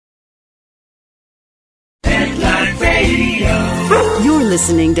You're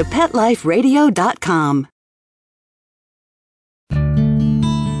listening to PetLifeRadio.com.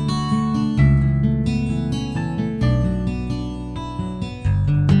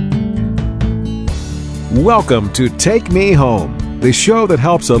 Welcome to Take Me Home, the show that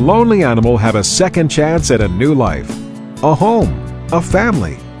helps a lonely animal have a second chance at a new life. A home, a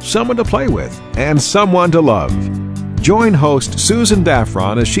family, someone to play with, and someone to love. Join host Susan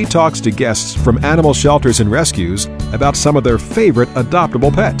Daffron as she talks to guests from animal shelters and rescues about some of their favorite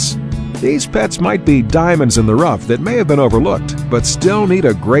adoptable pets. These pets might be diamonds in the rough that may have been overlooked, but still need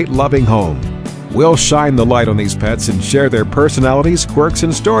a great loving home. We'll shine the light on these pets and share their personalities, quirks,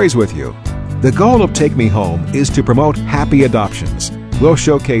 and stories with you. The goal of Take Me Home is to promote happy adoptions. We'll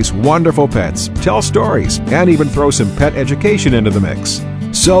showcase wonderful pets, tell stories, and even throw some pet education into the mix.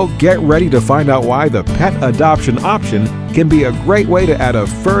 So get ready to find out why the pet adoption option can be a great way to add a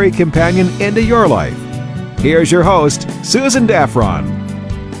furry companion into your life. Here's your host, Susan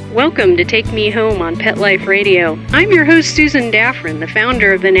Daffron. Welcome to Take Me Home on Pet Life Radio. I'm your host, Susan Daffron, the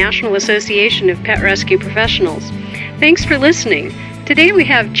founder of the National Association of Pet Rescue Professionals. Thanks for listening. Today we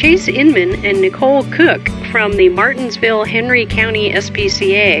have Chase Inman and Nicole Cook from the Martinsville Henry County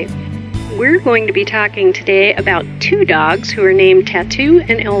SPCA. We're going to be talking today about two dogs who are named Tattoo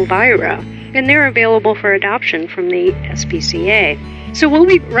and Elvira, and they're available for adoption from the SPCA. So we'll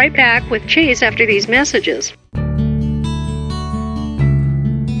be right back with Chase after these messages.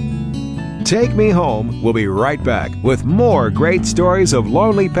 Take Me Home will be right back with more great stories of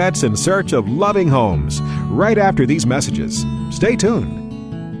lonely pets in search of loving homes right after these messages. Stay tuned.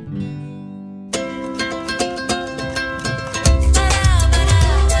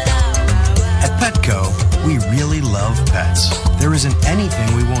 At Petco, we really love pets. There isn't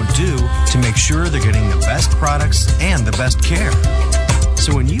anything we won't do to make sure they're getting the best products and the best care.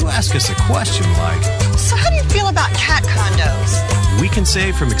 So when you ask us a question like, so how do you feel about cat condos? We can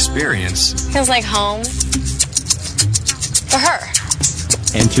say from experience, feels like home for her.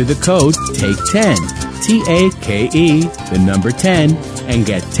 Enter the code TAKE10, T-A-K-E, the number 10, and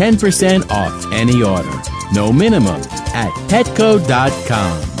get 10% off any order. No minimum at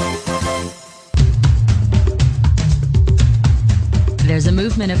petco.com. There's a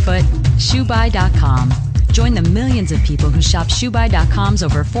movement afoot, ShoeBuy.com. Join the millions of people who shop ShoeBuy.com's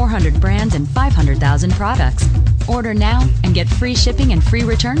over 400 brands and 500,000 products. Order now and get free shipping and free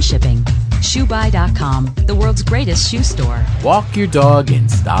return shipping. ShoeBuy.com, the world's greatest shoe store. Walk your dog in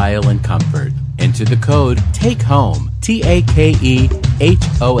style and comfort. Enter the code TAKEHOME, TAKEHOME,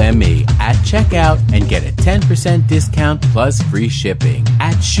 at checkout and get a 10% discount plus free shipping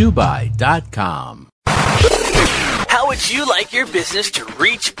at ShoeBuy.com. How would you like your business to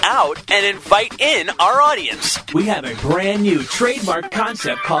reach out and invite in our audience? We have a brand new trademark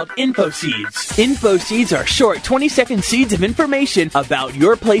concept called InfoSeeds. InfoSeeds are short 20-second seeds of information about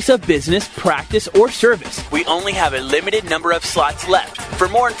your place of business, practice, or service. We only have a limited number of slots left. For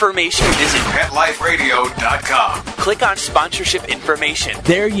more information, visit PetLifeRadio.com. Click on sponsorship information.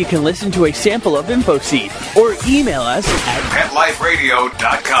 There you can listen to a sample of InfoSeed or email us at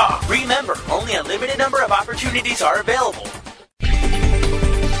PetLifeRadio.com. Remember, only a limited number of opportunities are available.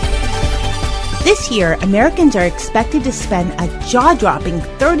 This year, Americans are expected to spend a jaw-dropping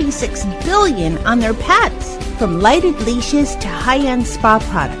 $36 billion on their pets. From lighted leashes to high-end spa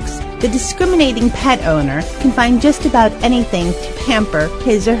products, the discriminating pet owner can find just about anything to pamper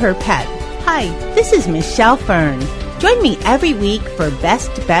his or her pet. Hi, this is Michelle Fern. Join me every week for Best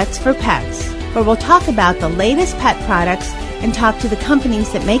Bets for Pets, where we'll talk about the latest pet products and talk to the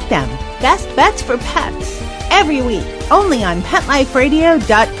companies that make them. Best Bets for Pets, every week, only on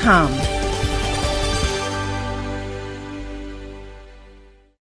PetLifeRadio.com.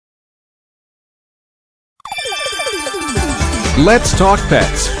 Let's Talk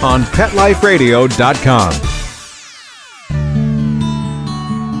Pets on PetLifeRadio.com.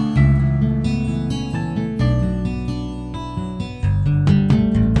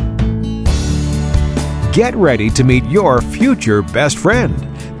 Get ready to meet your future best friend.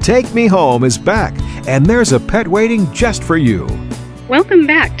 Take Me Home is back, and there's a pet waiting just for you. Welcome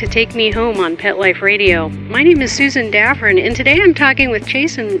back to Take Me Home on Pet Life Radio. My name is Susan Daffron, and today I'm talking with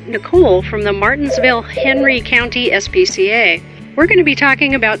Chase and Nicole from the Martinsville Henry County SPCA. We're going to be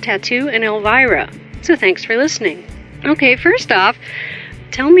talking about Tattoo and Elvira, so thanks for listening. Okay, first off,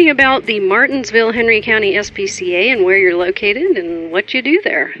 tell me about the Martinsville Henry County SPCA and where you're located and what you do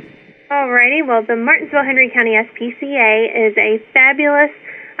there. Alrighty, well, the Martinsville Henry County SPCA is a fabulous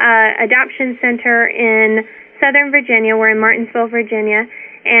adoption center in Southern Virginia. We're in Martinsville, Virginia,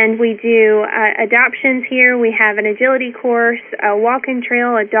 And we do adoptions here. We have an agility course, a walking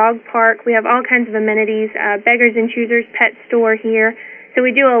trail, a dog park. We have all kinds of amenities, Beggars and Choosers pet store here. So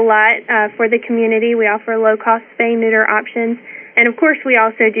we do a lot for the community. We offer low-cost spay-neuter options. And, of course, we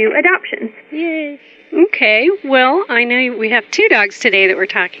also do adoptions. Yay. Okay. Well, I know we have 2 dogs today that we're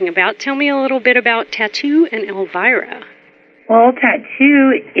talking about. Tell me a little bit about Tattoo and Elvira. Well,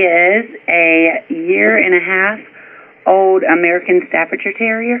 Tattoo is a 1.5-year-old American Staffordshire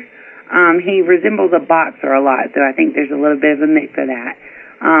Terrier. He resembles a boxer a lot, so I think there's a little bit of a mix of that.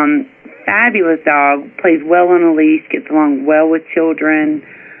 Fabulous dog, plays well on a leash, gets along well with children.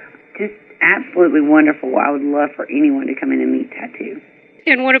 Just absolutely wonderful. I would love for anyone to come in and meet Tattoo.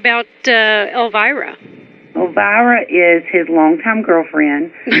 And what about Elvira? Elvira is his longtime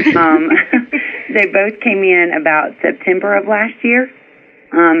girlfriend. They both came in about September of last year,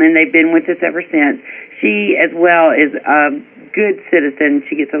 and they've been with us ever since. She, as well, is a good citizen.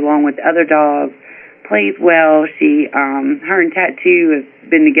 She gets along with other dogs, plays well. She, her and Tattoo have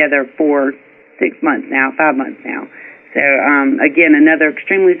been together for 5 months now. So, again, another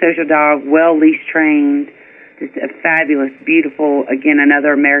extremely social dog, well leash trained, just a fabulous, beautiful, again,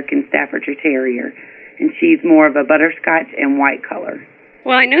 another American Staffordshire Terrier. And she's more of a butterscotch and white color.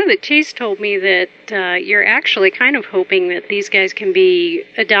 Well, I know that Chase told me that you're actually kind of hoping that these guys can be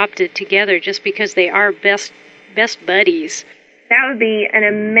adopted together just because they are best buddies. That would be an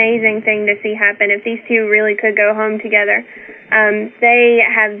amazing thing to see happen if these two really could go home together. They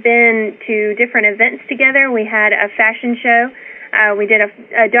have been to different events together. We had a fashion show. We did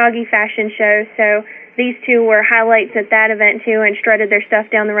a doggy fashion show, so these two were highlights at that event too and strutted their stuff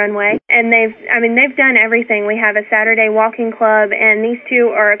down the runway. And they've done everything. We have a Saturday walking club, and these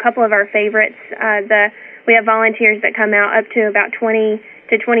two are a couple of our favorites. We have volunteers that come out, up to about 20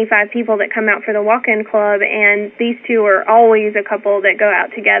 to 25 people that come out for the walk-in club, and these two are always a couple that go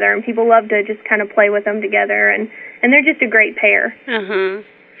out together, and people love to just kind of play with them together, and they're just a great pair. Uh-huh.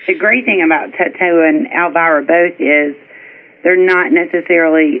 The great thing about Tattoo and Elvira both is they're not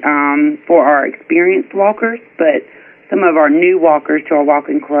necessarily for our experienced walkers, but some of our new walkers to our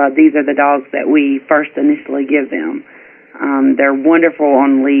walking club, these are the dogs that we first initially give them. They're wonderful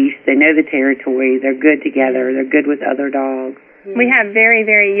on leash. They know the territory. They're good together. They're good with other dogs. We have very,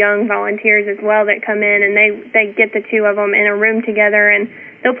 very young volunteers as well that come in, and they get the two of them in a room together, and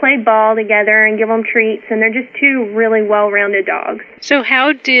they'll play ball together and give them treats, and they're just two really well-rounded dogs. So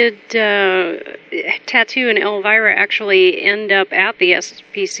how did Tattoo and Elvira actually end up at the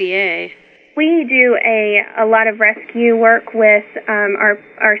SPCA? We do a lot of rescue work with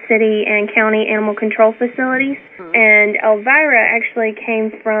our city and county animal control facilities, and Elvira actually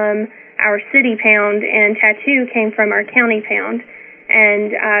came from our city pound, and Tattoo came from our county pound.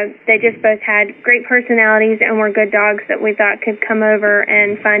 And they just both had great personalities and were good dogs that we thought could come over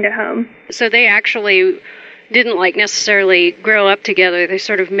and find a home. So they actually didn't necessarily grow up together. They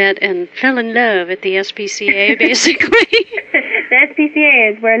sort of met and fell in love at the SPCA, basically. The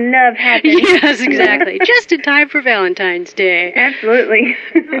SPCA is where love happens. Yes, exactly. Just in time for Valentine's Day. Absolutely.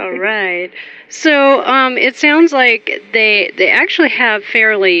 All right. So it sounds like they actually have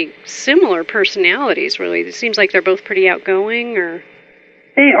fairly similar personalities, really. It seems like they're both pretty outgoing, or...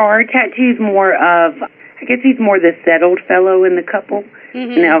 They are. Tattoo's more of, I guess he's more the settled fellow in the couple,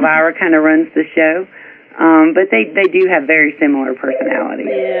 and Elvira kind of runs the show. But they do have very similar personalities.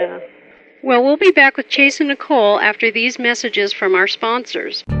 Yeah. Well, we'll be back with Chase and Nicole after these messages from our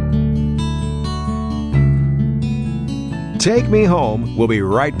sponsors. Take Me Home. We'll be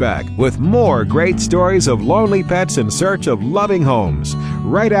right back with more great stories of lonely pets in search of loving homes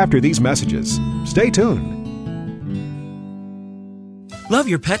right after these messages. Stay tuned. Love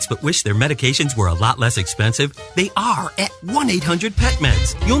your pets but wish their medications were a lot less expensive? They are at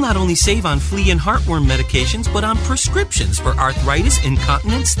 1-800-PET-MEDS. You'll not only save on flea and heartworm medications, but on prescriptions for arthritis,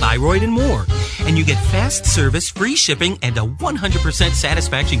 incontinence, thyroid, and more. And you get fast service, free shipping, and a 100%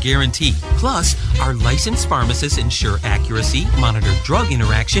 satisfaction guarantee. Plus, our licensed pharmacists ensure accuracy, monitor drug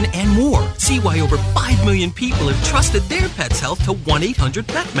interaction, and more. See why over 5 million people have trusted their pet's health to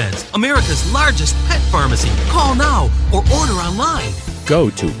 1-800-PET-MEDS, America's largest pet pharmacy. Call now or order online.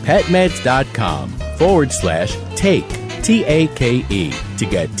 Go to petmeds.com/take, TAKE, to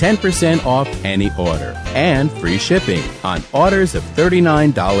get 10% off any order and free shipping on orders of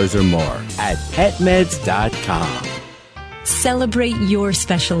 $39 or more at petmeds.com. Celebrate your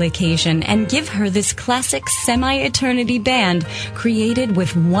special occasion and give her this classic semi-eternity band created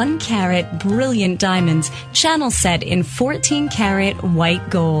with 1-carat brilliant diamonds, channel set in 14-carat white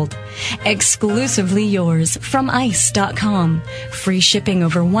gold. Exclusively yours from ICE.com. Free shipping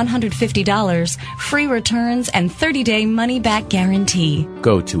over $150, free returns, and 30-day money-back guarantee.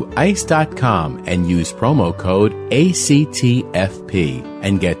 Go to ICE.com and use promo code ACTFP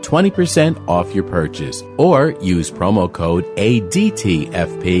and get 20% off your purchase. Or use promo code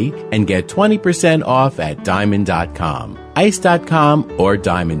ADTFP and get 20% off at Diamond.com. ICE.com or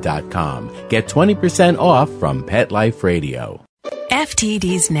Diamond.com. Get 20% off from Pet Life Radio.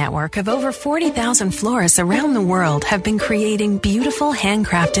 FTD's network of over 40,000 florists around the world have been creating beautiful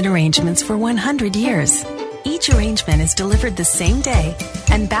handcrafted arrangements for 100 years. Each arrangement is delivered the same day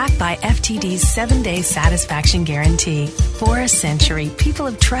and backed by FTD's 7-day satisfaction guarantee. For a century, people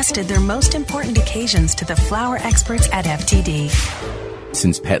have trusted their most important occasions to the flower experts at FTD.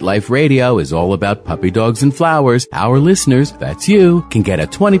 Since Pet Life Radio is all about puppy dogs and flowers, our listeners, that's you, can get a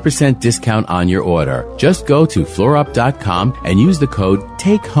 20% discount on your order. Just go to fluorop.com and use the code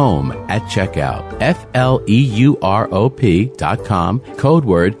TAKEHOME at checkout. FLEUROP.com, code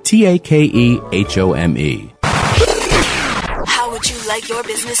word TAKEHOME. How would you like your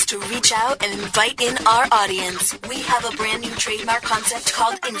business to reach out and invite in our audience? We have a brand new trademark concept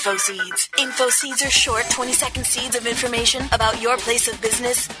called InfoSeeds. InfoSeeds are short 20-second seeds of information about your place of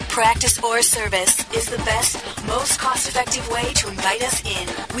business, practice, or service. Is the best, most cost-effective way to invite us in.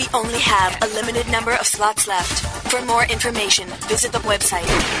 We only have a limited number of slots left. For more information, visit the website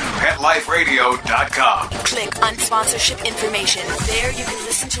PetLifeRadio.com. Click on sponsorship information. There you can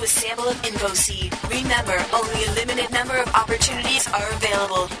listen to a sample of InfoSeed. Remember, only a limited number of opportunities are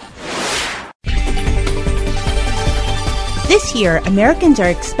available. This year, Americans are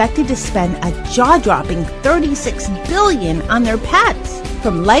expected to spend a jaw-dropping $36 billion on their pets.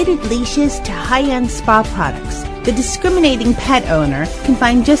 From lighted leashes to high-end spa products, the discriminating pet owner can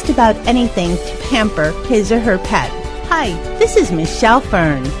find just about anything to pamper his or her pet. Hi, this is Michelle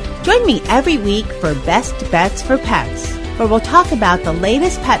Fern. Join me every week for Best Bets for Pets, where we'll talk about the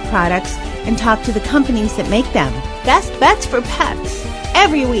latest pet products and talk to the companies that make them. Best Bets for Pets,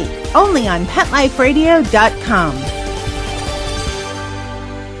 every week, only on PetLifeRadio.com.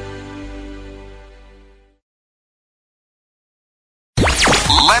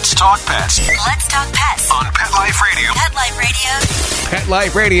 Let's talk pets. Let's talk pets On Pet Life Radio. Pet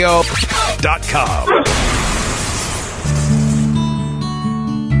Life Radio. PetLifeRadio.com.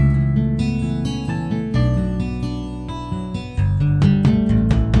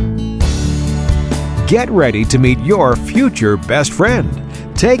 Get ready to meet your future best friend.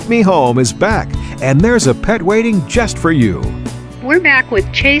 Take Me Home is back, and there's a pet waiting just for you. We're back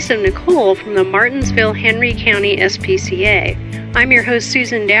with Chase and Nicole from the Martinsville-Henry County SPCA. I'm your host,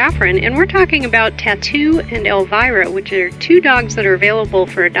 Susan Daffron, and we're talking about Tattoo and Elvira, which are two dogs that are available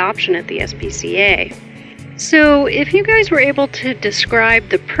for adoption at the SPCA. So, if you guys were able to describe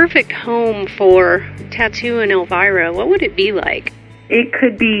the perfect home for Tattoo and Elvira, what would it be like? It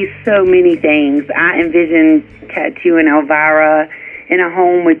could be so many things. I envision Tattoo and Elvira in a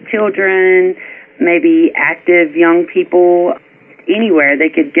home with children, maybe active young people. Anywhere they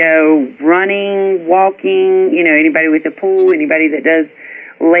could go, running, walking, anybody with a pool, anybody that does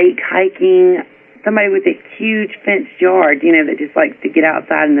lake hiking, somebody with a huge fenced yard, that just likes to get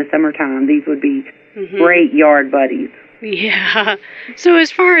outside in the summertime. These would be great yard buddies. Yeah. So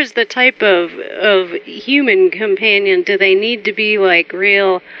as far as the type of human companion, do they need to be like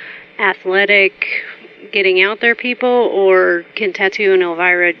real athletic, getting out there people, or can Tattoo and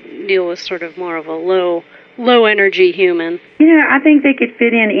Elvira deal with sort of more of a low energy human? I think they could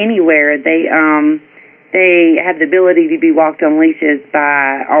fit in anywhere. They have the ability to be walked on leashes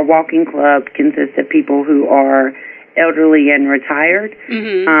by our walking club. Consists of people who are elderly and retired,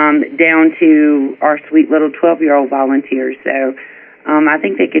 down to our sweet little 12-year-old volunteers. So I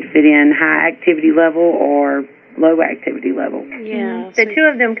think they could fit in high activity level or low activity level. Yeah. The two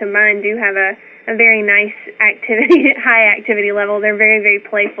of them combined do have a very nice high activity level. They're very, very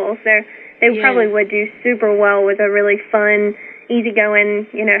playful. So they probably would do super well with a really fun, easygoing,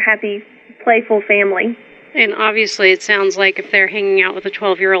 happy, playful family. And obviously it sounds like if they're hanging out with the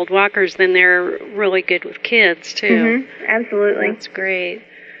 12-year-old walkers, then they're really good with kids, too. Absolutely. That's great.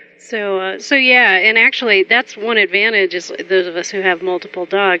 So yeah, and actually that's one advantage, is those of us who have multiple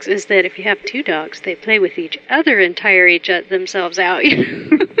dogs, is that if you have two dogs, they play with each other and tire themselves out.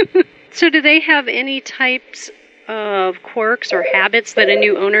 So do they have any types of quirks or habits that a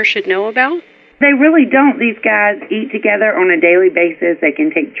new owner should know about? They really don't. These guys eat together on a daily basis. They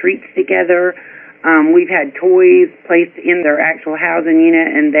can take treats together. We've had toys placed in their actual housing unit,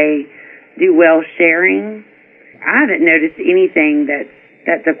 and they do well sharing. I haven't noticed anything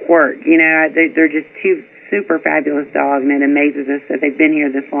that's a quirk. They're just two super fabulous dog, and it amazes us that they've been here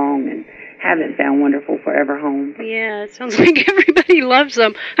this long and haven't found wonderful forever homes. Yeah, it sounds like everybody loves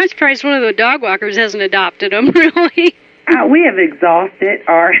them. I'm surprised one of the dog walkers hasn't adopted them, really. We have exhausted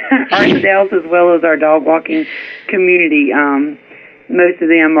ourselves as well as our dog walking community. Most of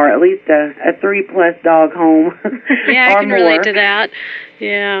them are at least a 3+ dog home. Yeah, I can relate to that.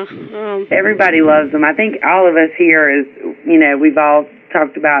 Yeah. Everybody loves them. I think all of us here is, we've all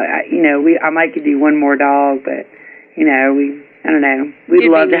talked about, I might could do one more dog, but, I don't know. We'd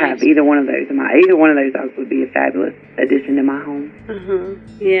love to have either one of those. Either one of those dogs would be a fabulous addition to my home.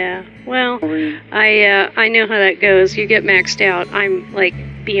 Yeah. Well, I know how that goes. You get maxed out. I'm like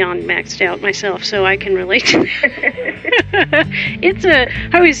beyond maxed out myself, so I can relate to that.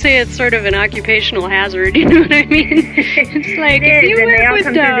 I always say it's sort of an occupational hazard. You know what I mean? It's like if you and they all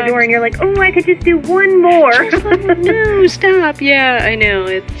come through the door, and you're like, oh, I could just do one more. No, stop. Yeah, I know.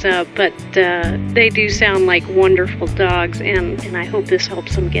 It's but they do sound like wonderful dogs, and I hope this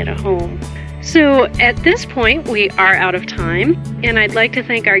helps them get a home. So at this point, we are out of time, and I'd like to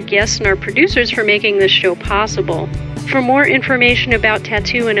thank our guests and our producers for making this show possible. For more information about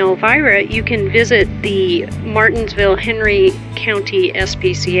Tattoo and Elvira, you can visit the Martinsville-Henry County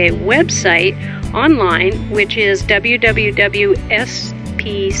SPCA website online, which is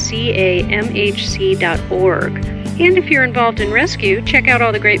www.spcamhc.org. And if you're involved in rescue, check out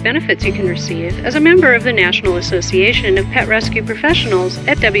all the great benefits you can receive as a member of the National Association of Pet Rescue Professionals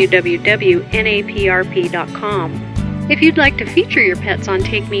at www.naprp.com. If you'd like to feature your pets on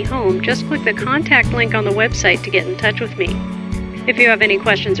Take Me Home, just click the contact link on the website to get in touch with me. If you have any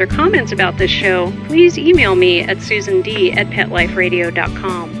questions or comments about this show, please email me at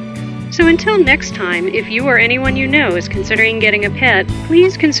susand@petliferadio.com. So until next time, if you or anyone you know is considering getting a pet,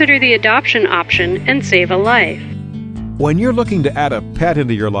 please consider the adoption option and save a life. When you're looking to add a pet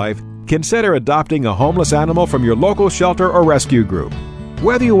into your life, consider adopting a homeless animal from your local shelter or rescue group.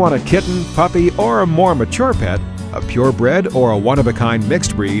 Whether you want a kitten, puppy, or a more mature pet, a purebred or a one-of-a-kind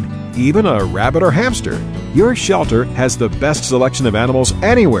mixed breed, even a rabbit or hamster, your shelter has the best selection of animals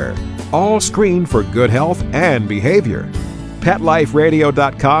anywhere, all screened for good health and behavior.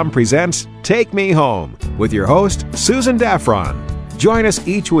 PetLifeRadio.com presents Take Me Home with your host, Susan Daffron. Join us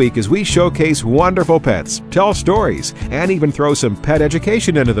each week as we showcase wonderful pets, tell stories, and even throw some pet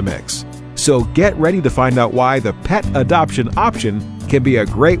education into the mix. So get ready to find out why the pet adoption option can be a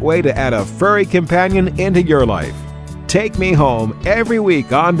great way to add a furry companion into your life. Take Me Home every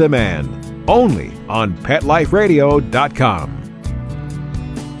week on demand, only on PetLifeRadio.com.